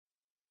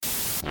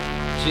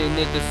DJ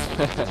niggas,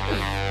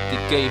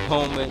 DJ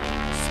homie,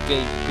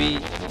 Scay-b,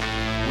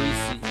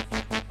 wizzy.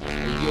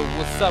 Hey yo,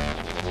 what's up?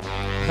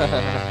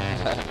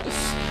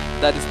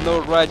 That is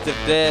no Roger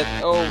dead.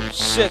 Oh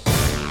shit.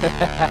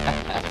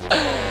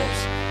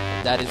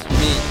 That is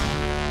me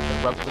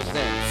that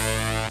represents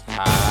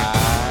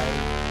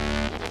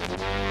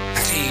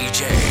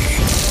DJ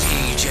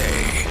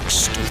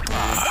Stupid.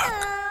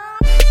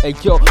 Hey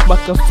yo,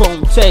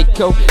 microphone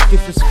checker,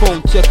 this is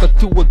phone checker.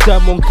 Tu o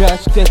diamond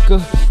gas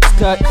checker.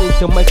 Sky in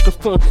the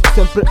microphone,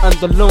 sempre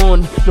ando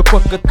alone. No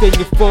qualquer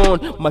telefone,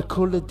 my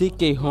cola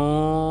DJ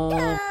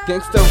home.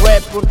 Gangsta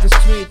rap on the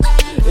street,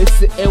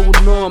 esse é o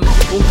nome.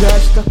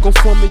 Gajo tá com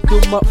fome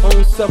de uma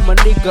onça. Uma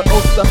nigga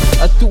ouça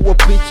a tua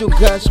bitch.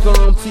 Gajo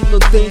come se não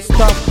tem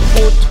stop,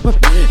 puto.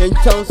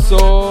 Então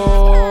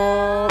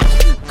só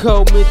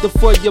call me the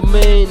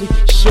fireman,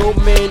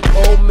 showman,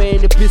 old man,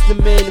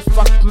 businessman,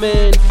 fuck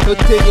man. Eu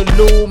tenho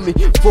lume,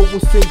 vou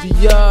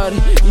incendiar,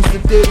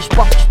 incender os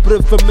palcos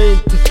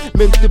brevemente,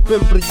 mente bem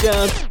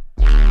brilhante.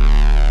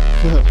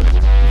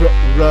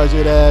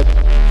 Roger that.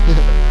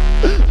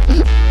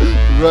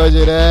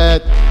 Roger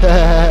that.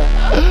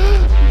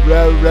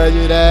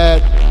 Roger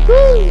that.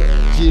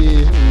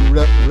 G.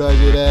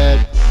 Roger that.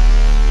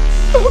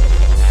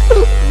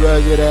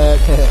 Roger that.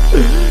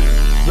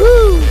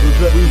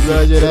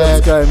 Roger that.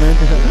 Sky, man.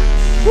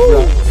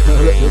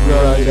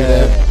 Roger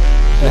that.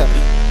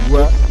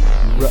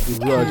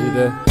 Roger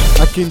that.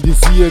 Há quem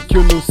dizia que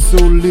eu não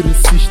sou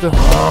lyricista,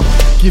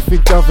 que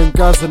ficava em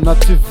casa na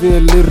TV a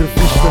ler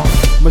revista.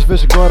 Mas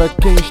vejo agora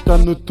quem está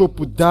no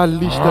topo da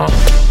lista,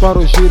 para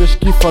os giras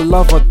que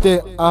falava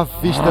até à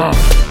vista.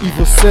 E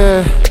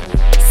você,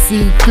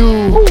 sim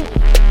tu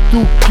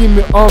que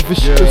me ouves,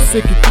 eu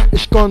sei que te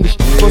escondes.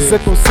 Você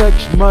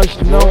consegues, mas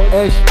não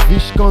és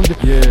visconde.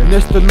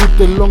 Nesta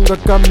luta longa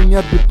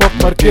caminhada de pop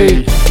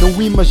marquei.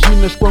 Não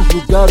imaginas quantos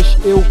lugares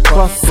eu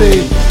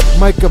passei.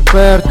 Mic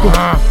aberto,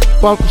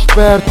 palco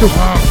esperto,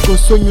 com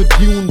sonho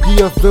de um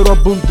dia ver o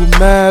álbum do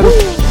Mero.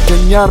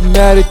 Ganhar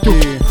mérito,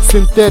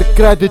 sem ter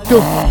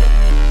crédito.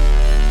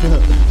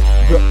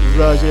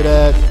 Roger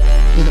that.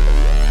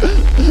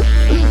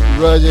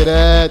 Roger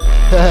that.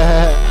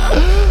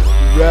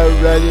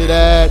 Roger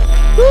that.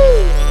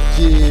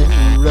 G.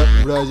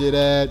 Roger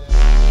that.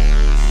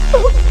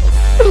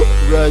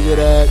 Roger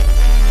that.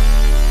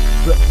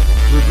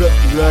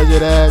 Roger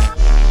that.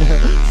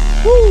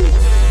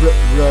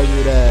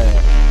 Roger that.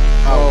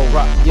 Oh,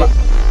 yeah.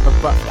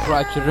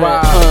 Roger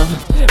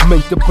that.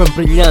 Mente bem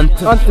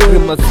brilhante,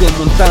 rimas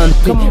montante.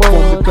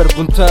 Vão me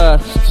perguntar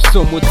se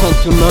sou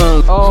mutante ou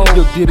não.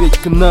 Eu direi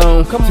que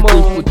não. Se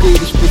tem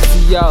poder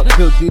especial,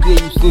 eu direi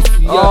o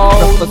essencial.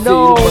 Para fazer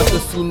uma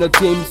assassina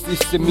James,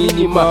 isso é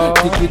mínima.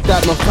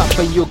 Dignidade, não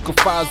sabem o que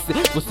fazem.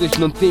 Vocês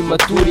não têm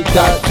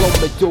maturidade, são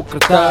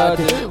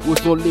mediocridade.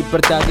 Usam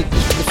liberdade de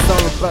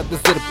expressão para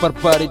dizer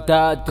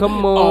barbaridade.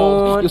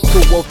 Eu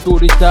sou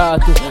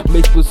autoridade,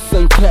 mesmo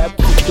sem cap.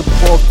 De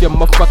pop,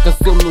 uma faca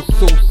se eu não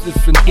sou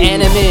 60.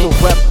 Enemy. Sou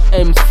rap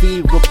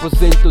MC,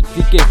 represento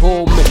DJ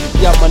home.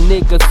 E a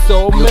nigga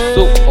sou me.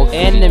 Eu sou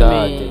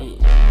enemy.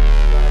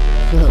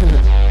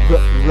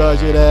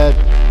 Roger that.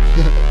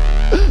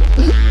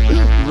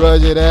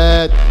 Roger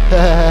that.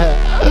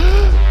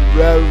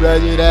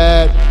 Roger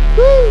that.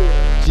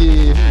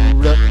 G.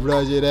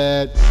 Roger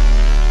that.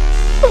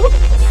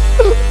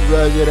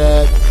 Roger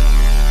that.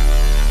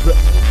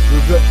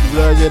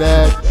 Roger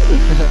that.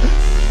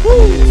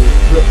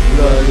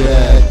 Roger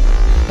that.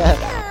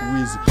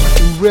 Wizzy.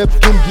 O rap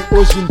game de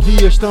hoje em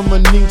dia está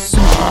maninho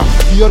sujo,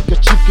 pior que as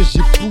chicas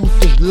e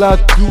putas lá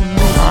do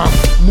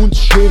luxo. Muitos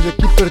cheiros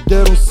aqui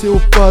perderam seu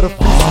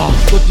parafuso.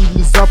 Tô a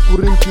deslizar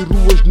por entre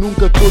ruas,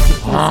 nunca tô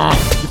difuso.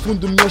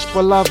 Difundo minhas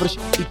palavras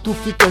e tu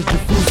ficas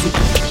difuso.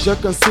 Já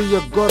cansei,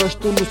 agora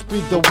estou no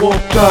speed da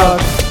walker.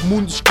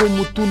 Mundos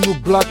como tu no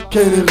black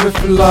querem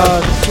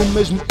refilar. Sou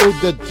mesmo eu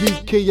da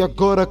DK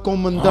agora a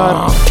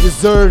comandar.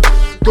 Juheard,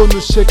 tô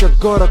no shake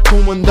agora a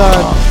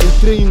comandar.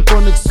 Entrei em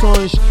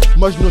conexões,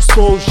 mas não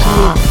sou o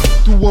Gil.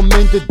 Tua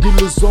mente de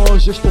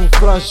ilusões, és tão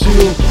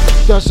frágil.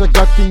 Estás a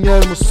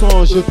gatinhar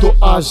emoções, eu tô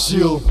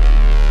ágil.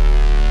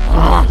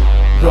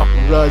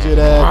 Roger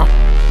that.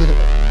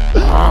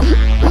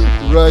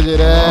 Roger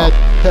that.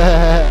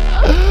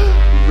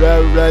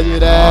 Roger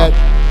that.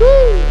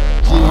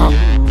 G.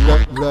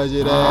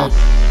 Roger that.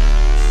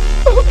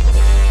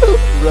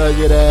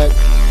 Roger that.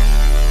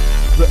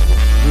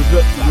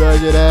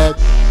 Roger that.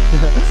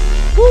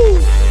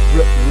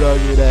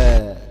 Roger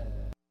that.